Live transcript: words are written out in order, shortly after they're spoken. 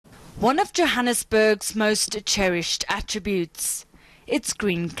One of Johannesburg's most cherished attributes, its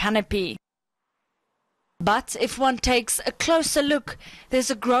green canopy. But if one takes a closer look, there's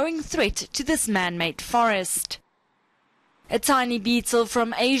a growing threat to this man-made forest. A tiny beetle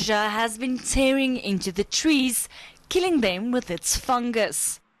from Asia has been tearing into the trees, killing them with its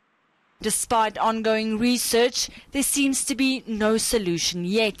fungus. Despite ongoing research, there seems to be no solution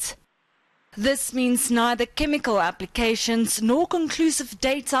yet. This means neither chemical applications nor conclusive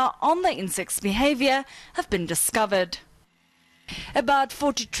data on the insect's behavior have been discovered. About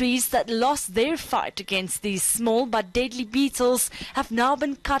 40 trees that lost their fight against these small but deadly beetles have now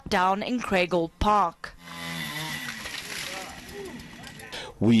been cut down in Craighall Park.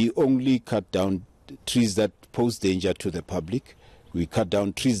 We only cut down trees that pose danger to the public. We cut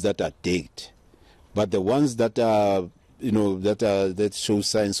down trees that are dead. But the ones that are that show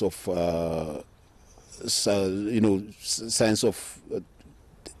signs of signs of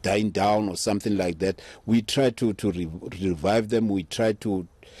dying down or something like that, we try to revive them. We try to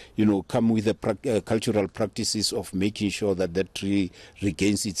come with the cultural practices of making sure that that tree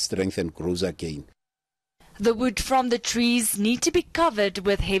regains its strength and grows again. The wood from the trees need to be covered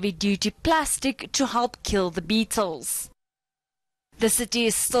with heavy-duty plastic to help kill the beetles. The city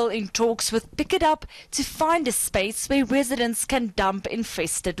is still in talks with Pick It Up to find a space where residents can dump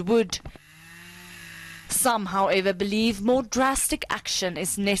infested wood. Some, however, believe more drastic action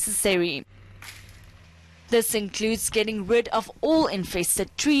is necessary. This includes getting rid of all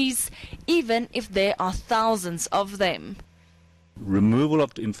infested trees, even if there are thousands of them. Removal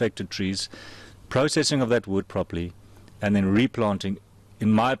of the infected trees, processing of that wood properly, and then replanting,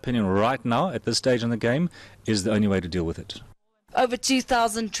 in my opinion, right now, at this stage in the game, is the only way to deal with it. Over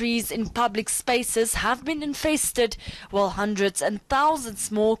 2,000 trees in public spaces have been infested, while hundreds and thousands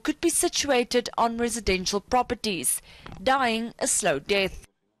more could be situated on residential properties, dying a slow death.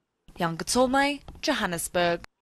 Janke Tolmay, Johannesburg.